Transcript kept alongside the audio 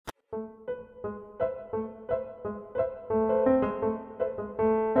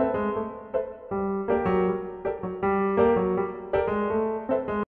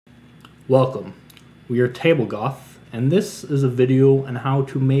Welcome. We are TableGoth, and this is a video on how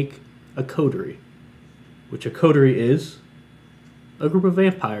to make a coterie. Which a coterie is a group of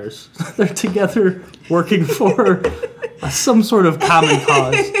vampires. They're together working for some sort of common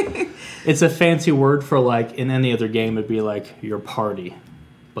cause. It's a fancy word for, like, in any other game it'd be like your party.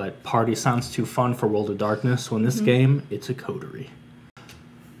 But party sounds too fun for World of Darkness, so in this game, it's a coterie.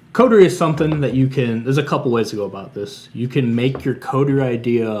 Coterie is something that you can, there's a couple ways to go about this. You can make your coterie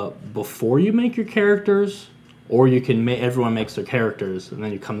idea before you make your characters, or you can make, everyone makes their characters, and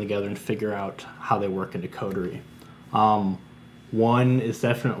then you come together and figure out how they work into coterie. One is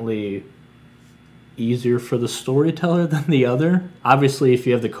definitely easier for the storyteller than the other. Obviously, if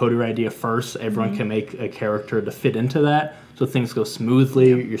you have the coterie idea first, everyone can make a character to fit into that, so things go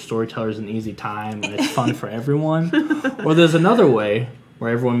smoothly, your storyteller's an easy time, and it's fun for everyone. Or there's another way, where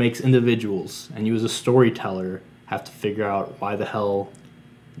everyone makes individuals, and you as a storyteller have to figure out why the hell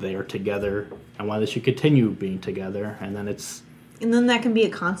they are together and why they should continue being together, and then it's... And then that can be a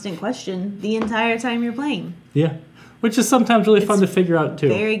constant question the entire time you're playing. Yeah, which is sometimes really fun to figure out, too.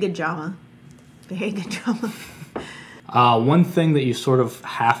 Very good drama. Very good drama. One thing that you sort of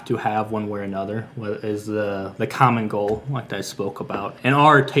have to have one way or another is the common goal, like I spoke about. In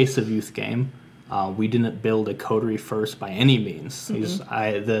our Taste of Youth game, we didn't build a coterie first by any means.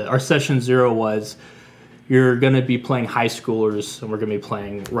 Our session 0 was, you're going to be playing high schoolers, and we're going to be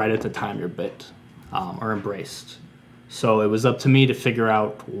playing right at the time you're bit or embraced. So it was up to me to figure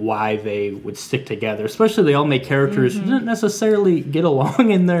out why they would stick together, especially they all make characters who didn't necessarily get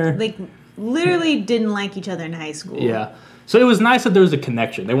along in their... Like, literally didn't like each other in high school. Yeah. So it was nice that there was a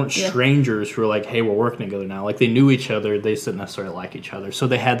connection. They weren't strangers who were like, hey, we're working together now. Like, they knew each other. They just didn't necessarily like each other. So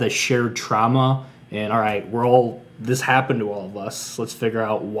they had this shared trauma. And, all right, this happened to all of us. Let's figure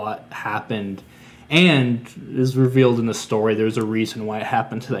out what happened. And is revealed in the story, there's a reason why it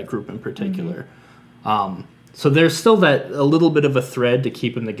happened to that group in particular. So there's still a little bit of a thread to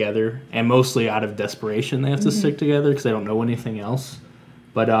keep them together. And mostly out of desperation, they have to stick together because they don't know anything else.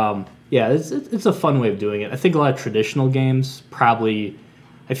 But, yeah, it's a fun way of doing it. I think a lot of traditional games probably...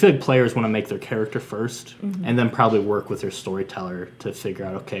 I feel like players want to make their character first and then probably work with their storyteller to figure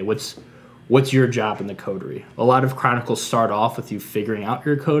out, okay, what's your job in the coterie? A lot of Chronicles start off with you figuring out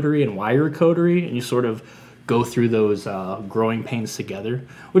your coterie and why you're a coterie, and you sort of go through those growing pains together,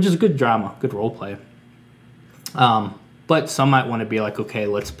 which is good drama, good role play. But some might want to be like, okay,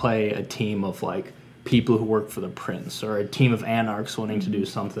 let's play a team of, like, people who work for the prince, or a team of anarchs wanting to do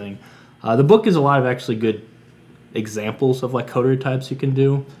something. The book is a lot of actually good examples of, like, coterie types you can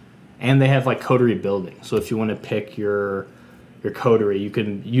do, and they have, like, coterie building. So if you want to pick your coterie, you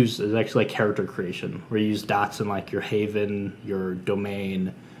can use, it's actually like character creation, where you use dots in, like, your haven, your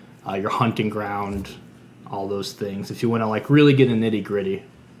domain, your hunting ground, all those things. If you want to, like, really get in nitty gritty.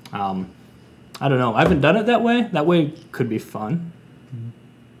 I don't know. I haven't done it that way. That way could be fun.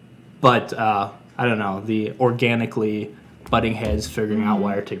 But I don't know. The organically butting heads, figuring out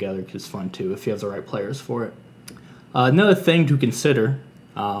why you're together is fun too if you have the right players for it. Another thing to consider,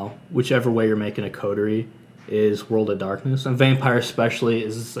 whichever way you're making a coterie, is World of Darkness. And Vampire especially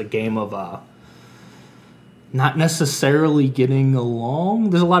is a game of not necessarily getting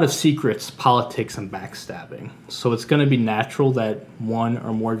along. There's a lot of secrets, politics, and backstabbing. So it's going to be natural that one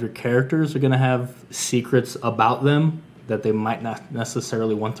or more of your characters are going to have secrets about them that they might not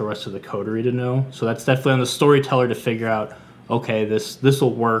necessarily want the rest of the coterie to know. So that's definitely on the storyteller to figure out, okay, this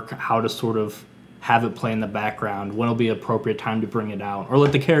will work, how to sort of have it play in the background, when will be an appropriate time to bring it out, or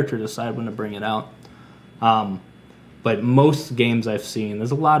let the character decide when to bring it out. But most games I've seen,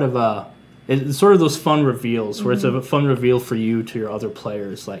 there's a lot of, it's sort of those fun reveals, where it's a fun reveal for you to your other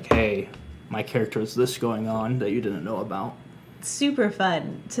players, like, hey, my character has this going on that you didn't know about. Super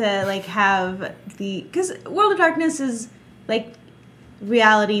fun to, like, have because World of Darkness is, like,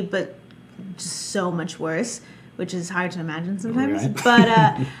 reality, but just so much worse, which is hard to imagine sometimes. Right.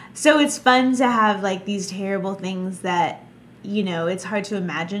 But, so it's fun to have, like, these terrible things that, you know, it's hard to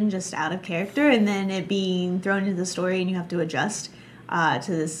imagine just out of character, and then it being thrown into the story and you have to adjust to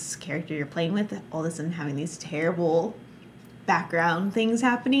this character you're playing with, all of a sudden having these terrible background things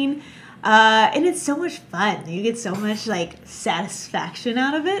happening. And it's so much fun. You get so much, like, satisfaction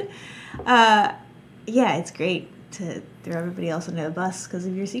out of it. Yeah, it's great to throw everybody else under the bus because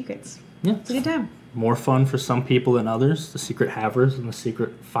of your secrets. Yeah. It's a good time. More fun for some people than others, the secret havers and the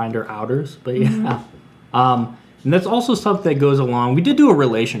secret finder outers. But yeah. And that's also something that goes along. We did do a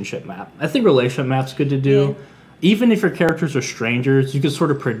relationship map. I think relationship map's good to do. Yeah. Even if your characters are strangers, you can sort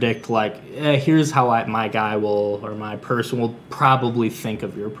of predict, like, here's how my guy will, or my person will probably think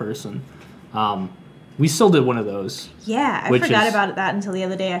of your person. We still did one of those. Yeah, I forgot about that until the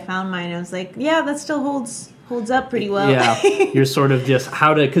other day. I found mine. I was like, yeah, that still holds up pretty well. Yeah, you're sort of just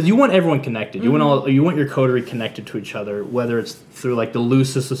because you want everyone connected. You want your coterie connected to each other, whether it's through like the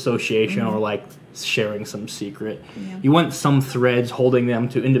loosest association or like sharing some secret. Yeah. You want some threads holding them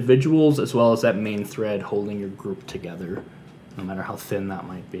to individuals as well as that main thread holding your group together, no matter how thin that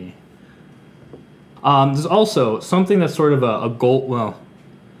might be. There's also something that's sort of a goal. Well,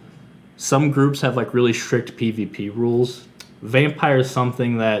 some groups have like really strict PvP rules. Vampire is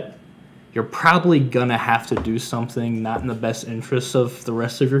something that you're probably gonna have to do something not in the best interests of the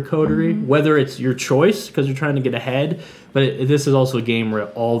rest of your coterie, whether it's your choice because you're trying to get ahead, but this is also a game where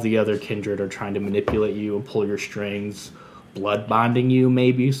all the other kindred are trying to manipulate you and pull your strings, blood bonding you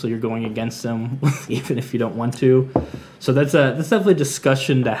maybe, so you're going against them even if you don't want to. So that's definitely a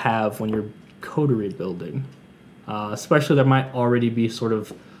discussion to have when you're coterie building, especially there might already be sort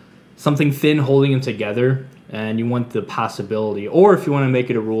of something thin holding them together, and you want the possibility, or if you want to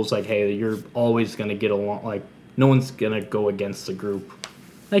make it a rules like, hey, you're always going to get along, like no one's going to go against the group.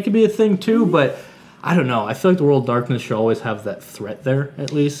 That could be a thing too, but I don't know. I feel like the World of Darkness should always have that threat there,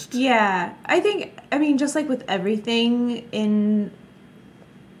 at least. Yeah, I mean, just like with everything in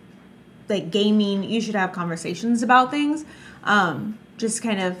like gaming, you should have conversations about things, just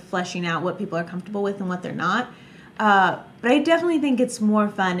kind of fleshing out what people are comfortable with and what they're not. But I definitely think it's more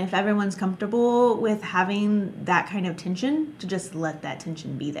fun if everyone's comfortable with having that kind of tension, to just let that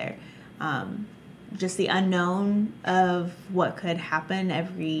tension be there. Just the unknown of what could happen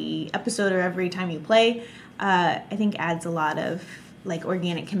every episode or every time you play, I think adds a lot of like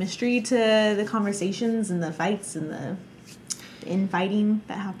organic chemistry to the conversations and the fights and the infighting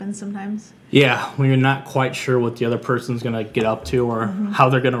that happens sometimes. Yeah, when you're not quite sure what the other person's going to get up to or how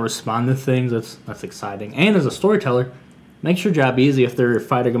they're going to respond to things, that's exciting. And as a storyteller, makes your job easy if they're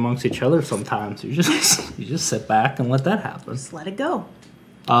fighting amongst each other sometimes. You just sit back and let that happen. Just let it go.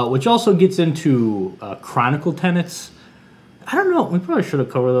 Which also gets into chronicle tenets. I don't know, we probably should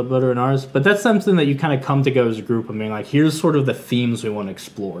have covered that better in ours, but that's something that you kind of come together as a group and being like, here's sort of the themes we want to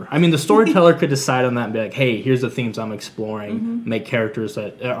explore. I mean, the storyteller could decide on that and be like, hey, here's the themes I'm exploring, make characters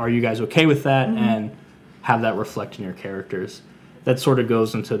that, are you guys okay with that, and have that reflect in your characters. That sort of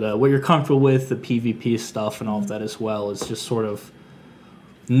goes into what you're comfortable with, the PvP stuff and all of that as well. It's just sort of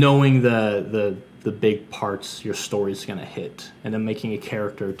knowing the big parts your story's going to hit, and then making a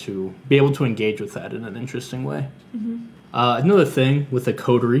character to be able to engage with that in an interesting way. Another thing with a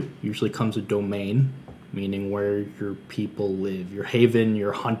coterie usually comes a domain, meaning where your people live, your haven,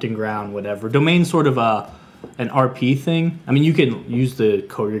 your hunting ground, whatever. Domain's sort of an RP thing. I mean, you can use the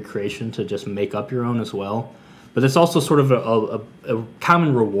coterie creation to just make up your own as well, but it's also sort of a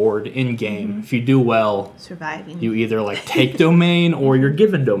common reward in game. If you do well, surviving, you either like take domain or you're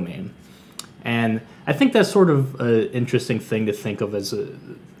given domain. And I think that's sort of an interesting thing to think of as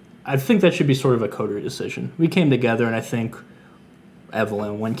I think that should be sort of a coterie decision. We came together, and I think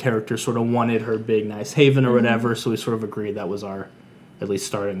Evelyn, one character, sort of wanted her big, nice haven or whatever, so we sort of agreed that was our, at least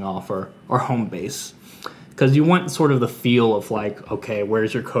starting off, our home base. Because you want sort of the feel of like, okay,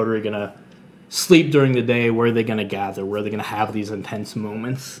 where's your coterie going to sleep during the day? Where are they going to gather? Where are they going to have these intense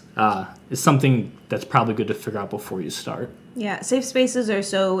moments? It's something that's probably good to figure out before you start. Yeah, safe spaces are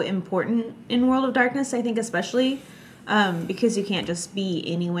so important in World of Darkness, I think especially. Because you can't just be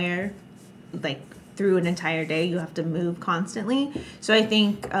anywhere, like, through an entire day. You have to move constantly. So I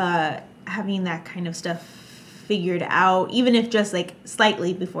think having that kind of stuff figured out, even if just, like,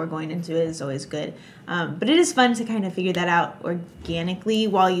 slightly before going into it, is always good. But it is fun to kind of figure that out organically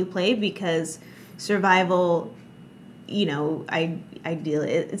while you play, because survival, you know,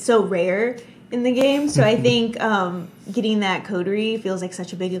 it's so rare in the game. So I think getting that coterie feels like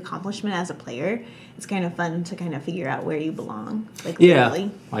such a big accomplishment as a player. It's kind of fun to kind of figure out where you belong. Like, literally. Yeah,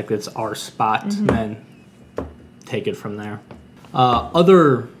 like it's our spot, and then take it from there.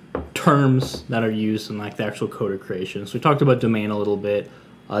 Other terms that are used in like the actual coterie creation. So we talked about domain a little bit.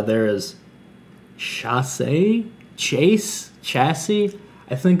 There is chassis.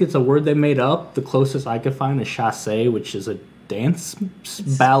 I think it's a word they made up. The closest I could find is chassis, which is a dance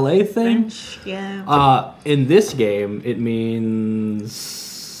ballet thing. French, yeah. In this game, it means,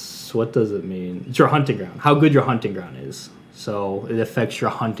 what does it mean? It's your hunting ground. How good your hunting ground is. So it affects your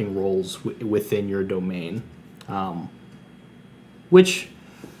hunting rolls within your domain. Which,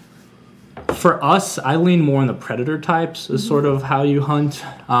 for us, I lean more on the predator types as sort of how you hunt.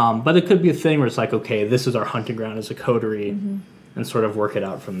 But it could be a thing where it's like, okay, this is our hunting ground as a coterie, and sort of work it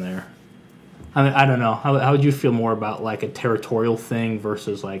out from there. I mean, I don't know. How would you feel more about like a territorial thing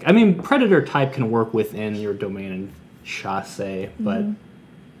versus like, I mean, predator type can work within your domain and chassis, but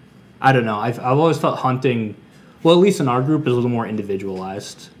I don't know. I've always felt hunting, well, at least in our group, is a little more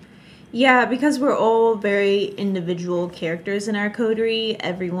individualized. Yeah, because we're all very individual characters in our coterie.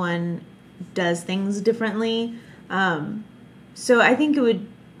 Everyone does things differently. So I think it would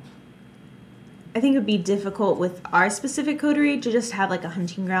be difficult with our specific coterie to just have like a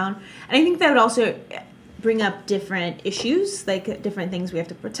hunting ground. And I think that would also bring up different issues, like different things we have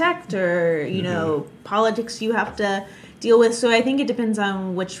to protect, or, you know, politics you have to deal with. So I think it depends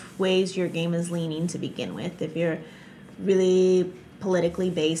on which ways your game is leaning to begin with. If you're really politically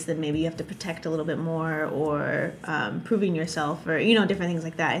based, then maybe you have to protect a little bit more, or proving yourself, or, you know, different things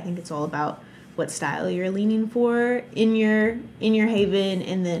like that. I think it's all about what style you're leaning for in your haven,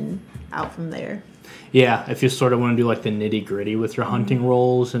 and then out from there. Yeah, if you sort of want to do like the nitty gritty with your hunting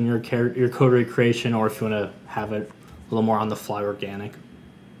rolls and your coterie creation, or if you want to have it a little more on the fly, organic.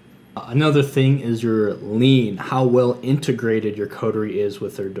 Another thing is your lean, how well integrated your coterie is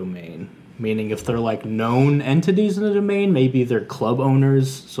with their domain. Meaning if they're like known entities in the domain, maybe they're club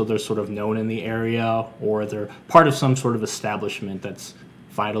owners, so they're sort of known in the area, or they're part of some sort of establishment that's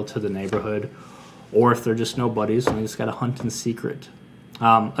vital to the neighborhood, or if they're just nobodies and they just got to hunt in secret.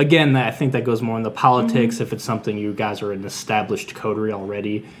 Again, I think that goes more in the politics. If it's something you guys are an established coterie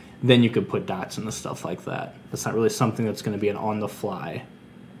already, then you could put dots into stuff like that. That's not really something that's going to be an on-the-fly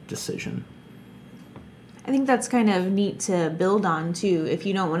decision. I think that's kind of neat to build on, too. If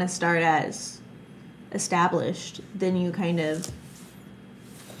you don't want to start as established, then you kind of...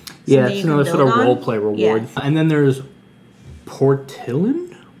 Yeah, it's another sort of role play reward. Yeah. And then there's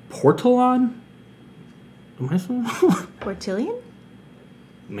Portillon? Am I saying Portillion?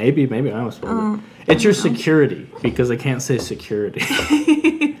 Maybe I almost spelled it. It's your security, because I can't say security.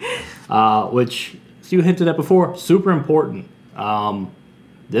 Which, as you hinted at before, super important.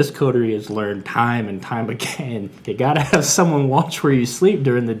 This coterie has learned time and time again, you gotta have someone watch where you sleep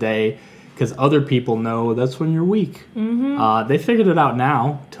during the day, because other people know that's when you're weak. They figured it out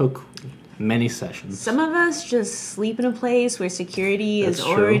now. Took many sessions. Some of us just sleep in a place where security is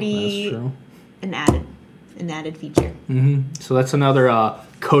already an added feature. So that's another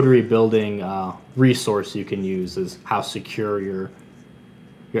coterie building resource you can use, is how secure your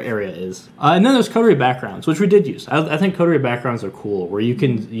area is. And then there's coterie backgrounds, which we did use. I think coterie backgrounds are cool, where you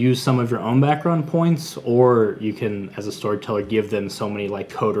can use some of your own background points, or you can, as a storyteller, give them so many like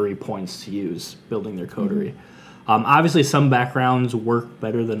coterie points to use building their coterie. Obviously, some backgrounds work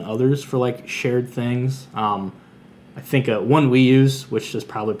better than others for like shared things. I think one we use, which is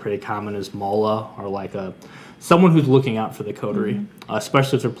probably pretty common, is Mala, or like someone who's looking out for the coterie,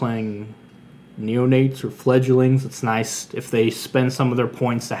 especially if they're playing neonates or fledglings. It's nice if they spend some of their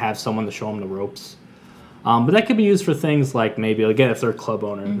points to have someone to show them the ropes. But that could be used for things like, maybe, again, if they're a club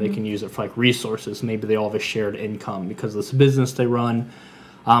owner, they can use it for like resources. Maybe they all have a shared income because of this business they run.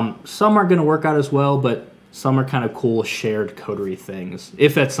 Some aren't going to work out as well, but some are kind of cool shared coterie things,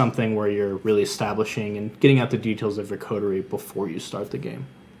 if that's something where you're really establishing and getting out the details of your coterie before you start the game.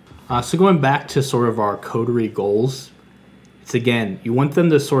 So going back to sort of our coterie goals, it's, again, you want them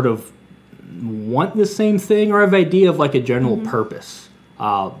to sort of want the same thing, or have an idea of like a general purpose.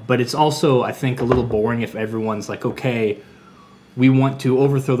 But it's also, I think, a little boring if everyone's like, okay, we want to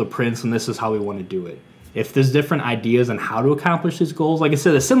overthrow the prince and this is how we want to do it. If there's different ideas on how to accomplish these goals, like I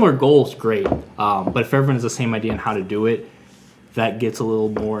said, a similar goal is great. But if everyone has the same idea on how to do it, that gets a little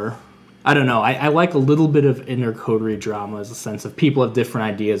more... I don't know. I like a little bit of inner coterie drama, as a sense of people have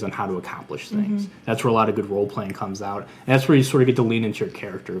different ideas on how to accomplish things. That's where a lot of good role-playing comes out. And that's where you sort of get to lean into your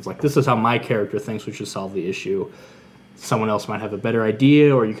character. It's like, this is how my character thinks we should solve the issue. Someone else might have a better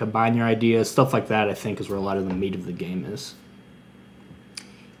idea, or you combine your ideas. Stuff like that, I think, is where a lot of the meat of the game is.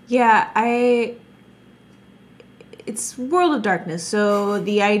 Yeah, it's World of Darkness, so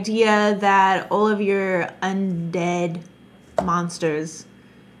the idea that all of your undead monsters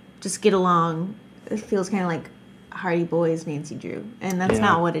just get along, it feels kind of like Hardy Boys, Nancy Drew, and that's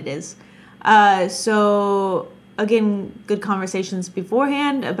not what it is. So, again, good conversations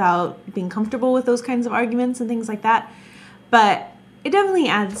beforehand about being comfortable with those kinds of arguments and things like that, but it definitely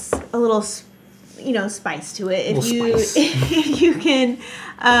adds a little, spice to it if you can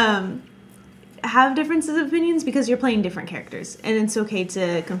have differences of opinions, because you're playing different characters, and it's okay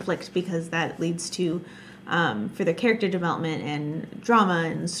to conflict, because that leads to further character development and drama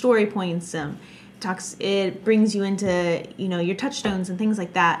and story points. It brings you into your touchstones and things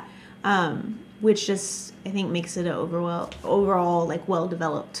like that, which just, I think, makes it an overall like well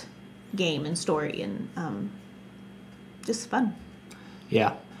developed game and story, and just fun.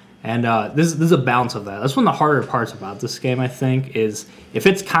 Yeah. And this is a balance of that. That's one of the harder parts about this game, I think, is if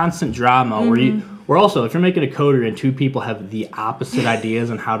it's constant drama, where also if you're making a coterie and two people have the opposite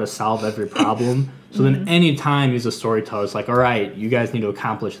ideas on how to solve every problem, so then any time he's a storyteller, it's like, all right, you guys need to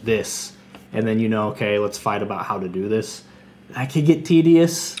accomplish this, and then okay, let's fight about how to do this. That could get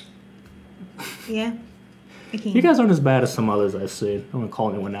tedious. Yeah. You guys aren't as bad as some others I've seen. I don't want to call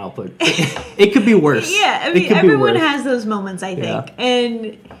anyone out, but it could be worse. Yeah, I mean, everyone has those moments, I think. Yeah.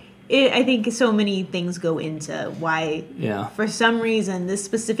 And I think so many things go into why, for some reason, this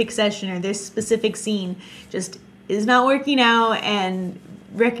specific session or this specific scene just is not working out, and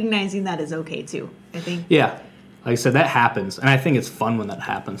recognizing that is okay, too, I think. Yeah. Like I said, that happens, and I think it's fun when that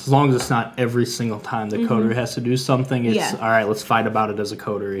happens. As long as it's not every single time the coterie has to do something, it's, all right, let's fight about it as a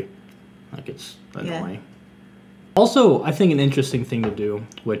coterie. Like, it's annoying. Also, I think an interesting thing to do,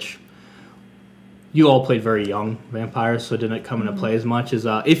 which you all played very young vampires, so it didn't come into play as much, is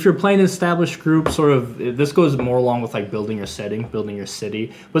if you're playing an established group, sort of, this goes more along with, like, building your setting, building your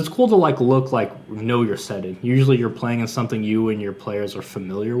city. But it's cool to, like, know your setting. Usually you're playing in something you and your players are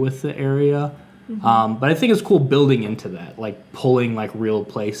familiar with the area. But I think it's cool building into that, like pulling like real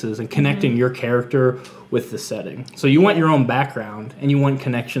places and connecting your character with the setting. So you want your own background and you want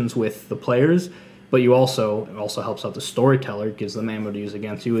connections with the players, but it also helps out the storyteller, gives them ammo to use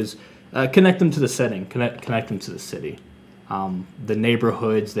against you, is connect them to the setting, connect them to the city. The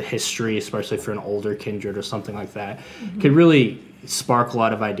neighborhoods, the history, especially if you're an older kindred or something like that, could really spark a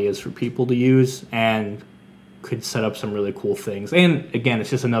lot of ideas for people to use and could set up some really cool things. And again,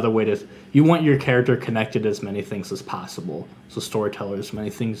 it's just another way you want your character connected to as many things as possible. So storyteller, as many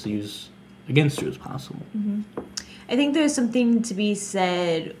things to use against you as possible. I think there's something to be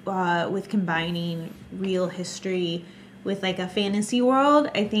said with combining real history with like a fantasy world.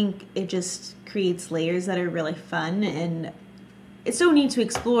 I think it just creates layers that are really fun, and it's so neat to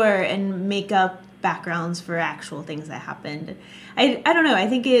explore and make up backgrounds for actual things that happened. I don't know. I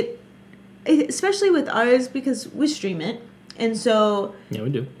think especially with ours, because we stream it, and so we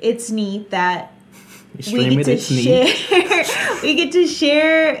do. It's neat that we get to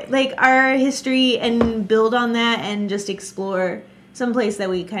share like our history and build on that, and just explore some place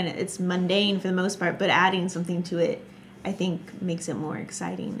that we it's mundane for the most part, but adding something to it, I think, makes it more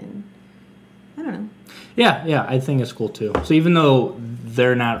exciting. And I don't know. Yeah, I think it's cool too. So even though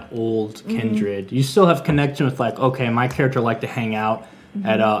they're not old kindred, you still have connection with like, okay, my character liked to hang out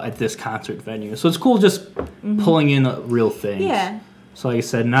at this concert venue. So it's cool just pulling in real things. Yeah. So like I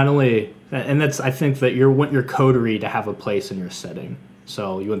said, not only, and I think that you want your coterie to have a place in your setting.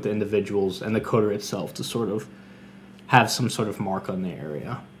 So you want the individuals and the coterie itself to sort of have some sort of mark on the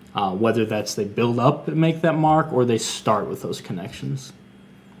area. Whether that's they build up and make that mark, or they start with those connections.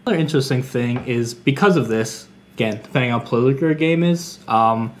 Another interesting thing is, because of this, again, depending on how political your game is,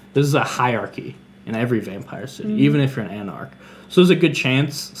 there's a hierarchy in every vampire city, even if you're an anarch. So there's a good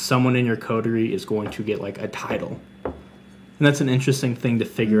chance someone in your coterie is going to get like a title. And that's an interesting thing to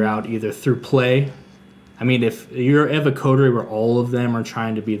figure out either through play. I mean, if you have a coterie where all of them are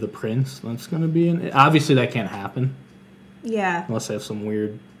trying to be the prince, that's going to be obviously that can't happen. Yeah. Unless they have some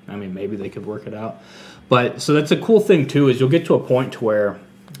weird, maybe they could work it out. But so that's a cool thing too, is you'll get to a point to where,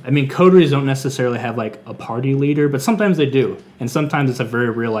 coteries don't necessarily have like a party leader, but sometimes they do. And sometimes it's a very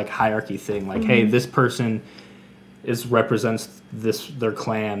real like hierarchy thing. Like, hey, this person represents their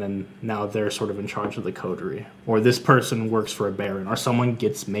clan, and now they're sort of in charge of the coterie. Or this person works for a baron, or someone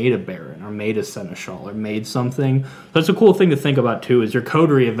gets made a baron, or made a seneschal, or made something. So that's a cool thing to think about too, is your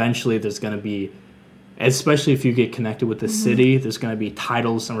coterie eventually there's going to be, especially if you get connected with the city, there's going to be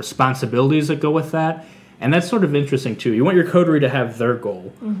titles and responsibilities that go with that. And that's sort of interesting too. You want your coterie to have their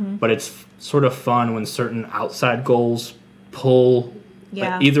goal, but it's sort of fun when certain outside goals pull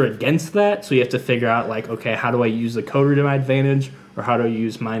either against that. So you have to figure out like, okay, how do I use the coterie to my advantage, or how do I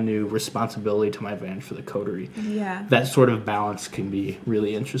use my new responsibility to my advantage for the coterie? Yeah. That sort of balance can be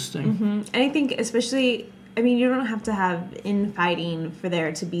really interesting. And I think especially, you don't have to have infighting for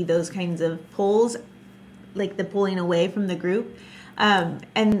there to be those kinds of pulls, like the pulling away from the group.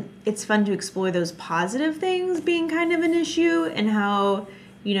 And it's fun to explore those positive things being kind of an issue, and how,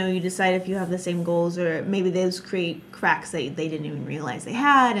 you decide if you have the same goals, or maybe those create cracks that they didn't even realize they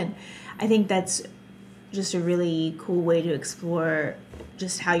had. And I think that's just a really cool way to explore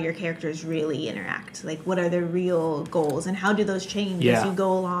just how your characters really interact. Like, what are their real goals, and how do those change as you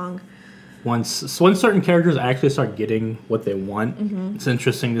go along? Once certain characters actually start getting what they want, it's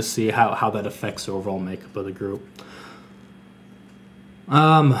interesting to see how that affects the overall makeup of the group.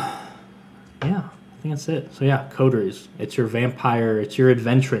 I think that's it. So yeah, coteries. It's your vampire, it's your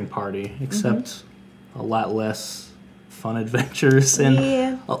adventuring party, except a lot less fun adventures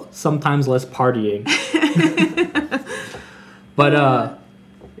and sometimes less partying. But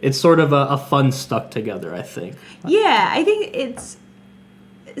it's sort of a fun stuck together, I think. Yeah, I think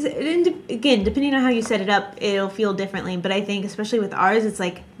again, depending on how you set it up, it'll feel differently. But I think especially with ours, it's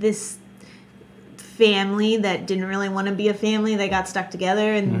like this family that didn't really want to be a family. They got stuck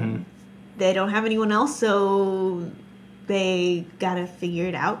together and they don't have anyone else, so they got to figure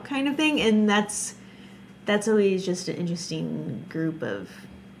it out kind of thing. And that's always just an interesting group of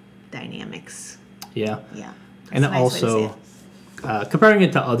dynamics. Yeah. Yeah. And nice also, comparing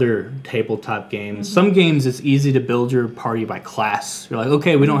it to other tabletop games, some games it's easy to build your party by class. You're like,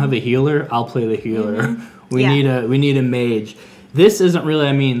 okay, we don't have a healer, I'll play the healer. We need a mage. This isn't really.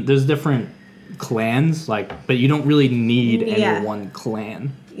 I mean, there's different clans, but you don't really need any one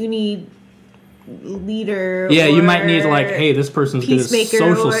clan. You need leader. Yeah, you might need hey, this person's good at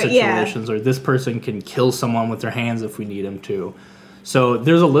social situations, yeah. or this person can kill someone with their hands if we need him to. So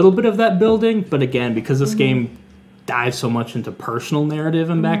there's a little bit of that building, but again, because this game dives so much into personal narrative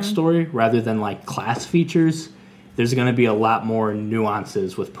and backstory rather than class features, there's going to be a lot more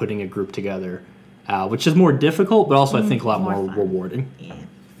nuances with putting a group together, which is more difficult, but also I think a lot more rewarding. Yeah.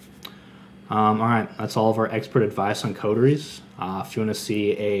 All right, that's all of our expert advice on coteries. If you want to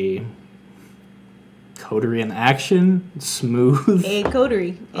see a coterie in action, smooth. A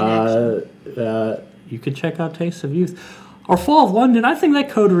coterie in action. You could check out Taste of Youth. Or Fall of London, I think that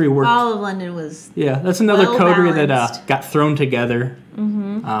coterie worked. Fall of London was that's another coterie that got thrown together.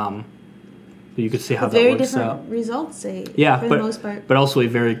 But you could see how that very works different out. Results, for the most part. But also a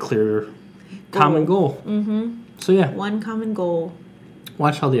very clear common goal. So yeah. One common goal.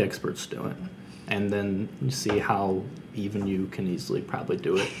 Watch how the experts do it. And then you see how even you can easily probably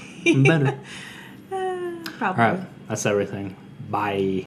do it better. Probably. All right, that's everything. Bye.